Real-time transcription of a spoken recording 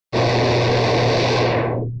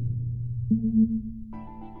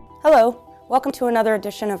Hello, welcome to another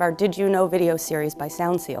edition of our Did You Know video series by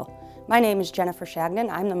SoundSeal. My name is Jennifer Shagnon.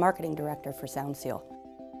 I'm the marketing director for SoundSeal.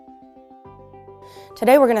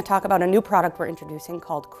 Today we're going to talk about a new product we're introducing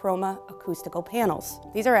called Chroma Acoustical panels.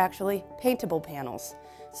 These are actually paintable panels.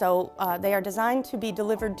 So they are designed to be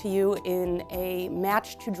delivered to you in a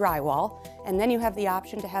match to drywall, and then you have the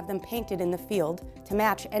option to have them painted in the field to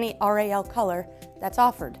match any RAL color that's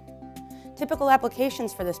offered. Typical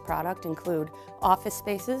applications for this product include office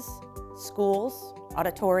spaces, schools,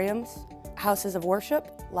 auditoriums, houses of worship,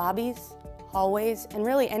 lobbies, hallways, and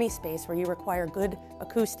really any space where you require good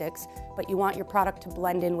acoustics, but you want your product to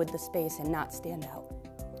blend in with the space and not stand out.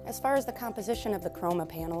 As far as the composition of the Chroma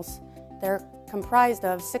panels, they're comprised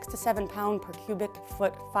of 6 to 7 pound per cubic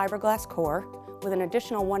foot fiberglass core with an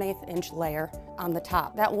additional 1/8 inch layer on the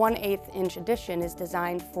top. That 1/8 inch addition is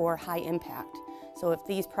designed for high impact. So if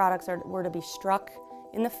these products were to be struck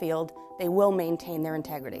in the field, they will maintain their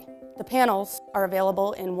integrity. The panels are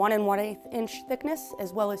available in 1 1/8 inch thickness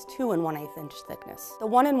as well as 2 1/8 inch thickness. The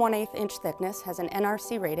 1 1/8 inch thickness has an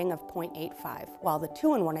NRC rating of 0.85, while the 2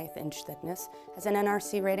 1/8 inch thickness has an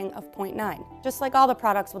NRC rating of 0.9. Just like all the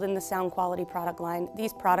products within the Sound Quality product line,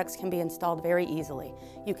 these products can be installed very easily.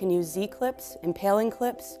 You can use Z-clips, impaling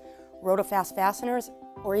clips, Rotofast fasteners,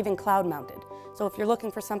 or even cloud mounted. So if you're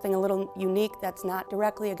looking for something a little unique that's not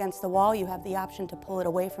directly against the wall, you have the option to pull it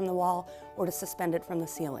away from the wall or to suspend it from the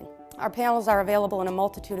ceiling. Our panels are available in a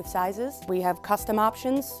multitude of sizes. We have custom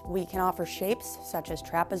options. We can offer shapes such as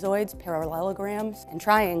trapezoids, parallelograms, and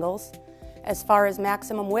triangles. As far as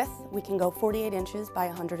maximum width, we can go 48 inches by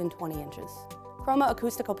 120 inches. Chroma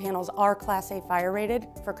Acoustical panels are Class A fire rated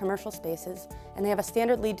for commercial spaces, and they have a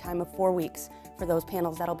standard lead time of 4 weeks for those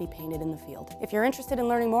panels that'll be painted in the field. If you're interested in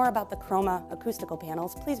learning more about the Chroma Acoustical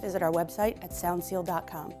panels, please visit our website at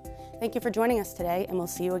soundseal.com. Thank you for joining us today, and we'll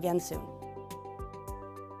see you again soon.